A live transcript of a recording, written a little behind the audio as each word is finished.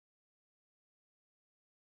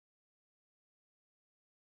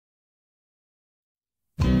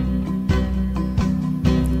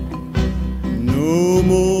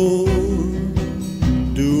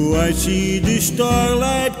I see the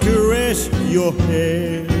starlight caress your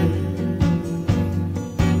hair.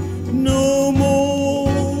 No more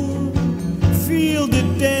feel the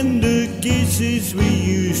tender kisses we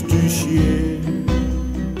used to share.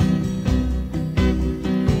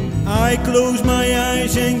 I close my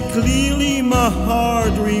eyes and clearly my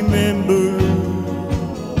heart remembers.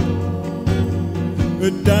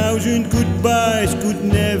 1,000 goodbyes could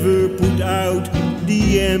never put out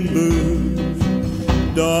the embers.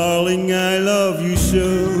 Darling, I love you so,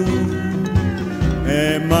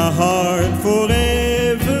 and my heart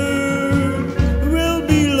forever will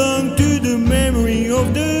belong to the memory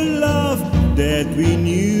of the love that we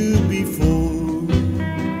knew before.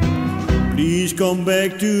 Please come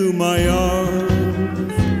back to my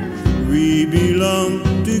arms, we belong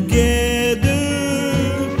together.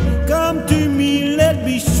 Come to me, let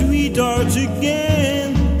me sweethearts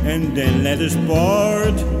again, and then let us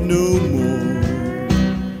part no more.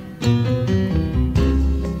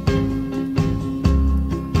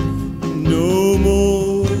 No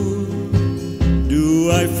more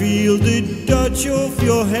do I feel the touch of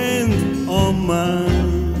your hand on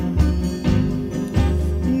mine.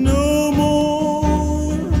 No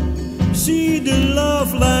more see the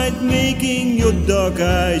love light making your dark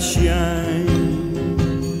eyes shine.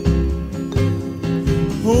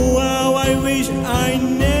 Oh, how I wish I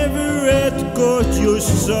never had caught your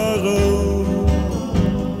sorrow.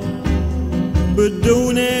 But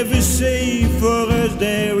don't ever say for us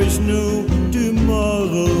there is no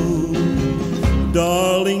tomorrow.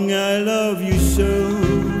 Darling, I love you so,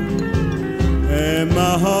 and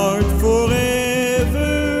my heart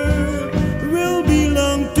forever will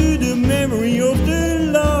belong to the memory of the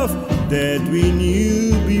love that we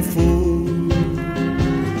knew before.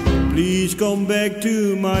 Please come back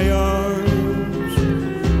to my arms,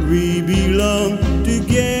 we belong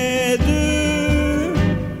together.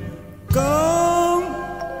 Come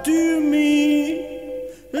to me,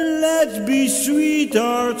 let's be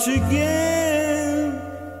sweethearts again,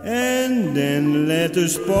 and then let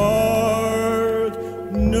us part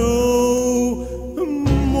no